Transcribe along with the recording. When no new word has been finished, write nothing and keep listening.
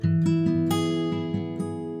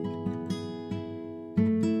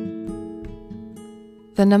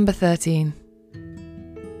The number 13.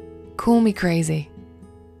 Call me crazy.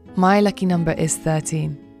 My lucky number is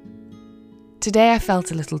 13. Today I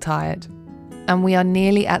felt a little tired, and we are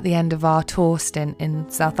nearly at the end of our tour stint in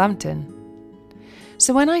Southampton.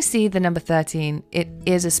 So when I see the number 13, it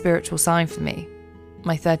is a spiritual sign for me.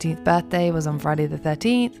 My 13th birthday was on Friday the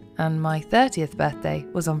 13th, and my 30th birthday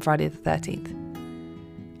was on Friday the 13th.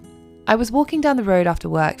 I was walking down the road after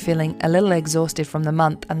work feeling a little exhausted from the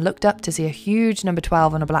month and looked up to see a huge number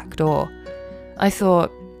 12 on a black door. I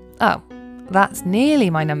thought, oh, that's nearly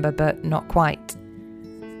my number, but not quite.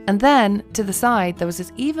 And then, to the side, there was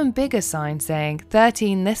this even bigger sign saying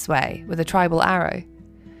 13 this way with a tribal arrow.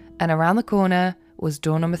 And around the corner was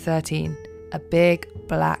door number 13, a big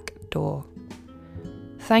black door.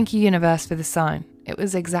 Thank you, universe, for the sign. It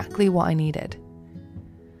was exactly what I needed.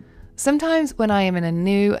 Sometimes when I am in a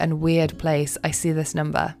new and weird place, I see this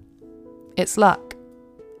number. It's luck.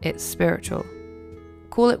 It's spiritual.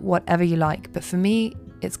 Call it whatever you like, but for me,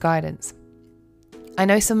 it's guidance. I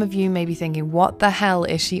know some of you may be thinking, what the hell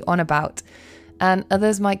is she on about? And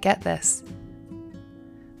others might get this.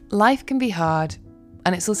 Life can be hard,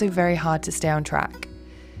 and it's also very hard to stay on track.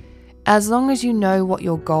 As long as you know what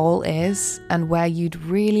your goal is and where you'd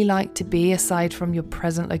really like to be aside from your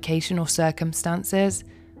present location or circumstances,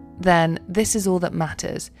 then this is all that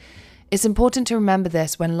matters. It's important to remember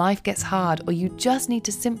this when life gets hard or you just need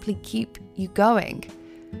to simply keep you going.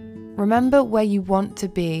 Remember where you want to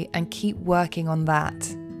be and keep working on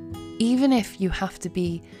that, even if you have to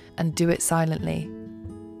be and do it silently.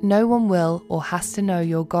 No one will or has to know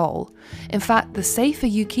your goal. In fact, the safer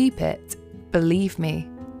you keep it, believe me,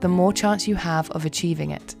 the more chance you have of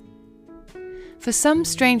achieving it. For some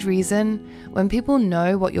strange reason, when people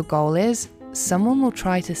know what your goal is, someone will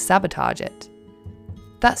try to sabotage it.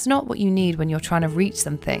 That's not what you need when you're trying to reach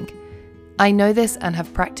something. I know this and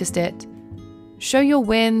have practiced it. Show your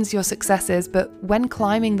wins, your successes, but when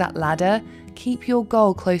climbing that ladder, keep your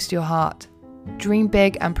goal close to your heart. Dream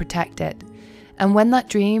big and protect it. And when that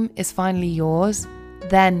dream is finally yours,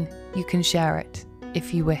 then you can share it,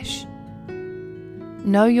 if you wish.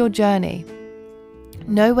 Know your journey.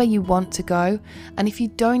 Know where you want to go, and if you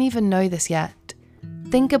don't even know this yet,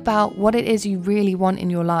 think about what it is you really want in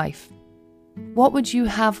your life. What would you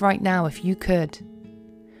have right now if you could?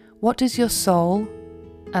 What does your soul,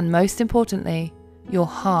 and most importantly, your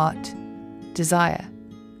heart, desire?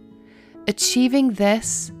 Achieving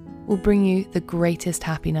this will bring you the greatest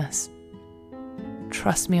happiness.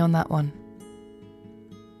 Trust me on that one.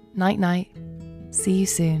 Night night. See you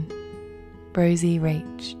soon. Rosie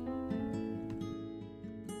Rach.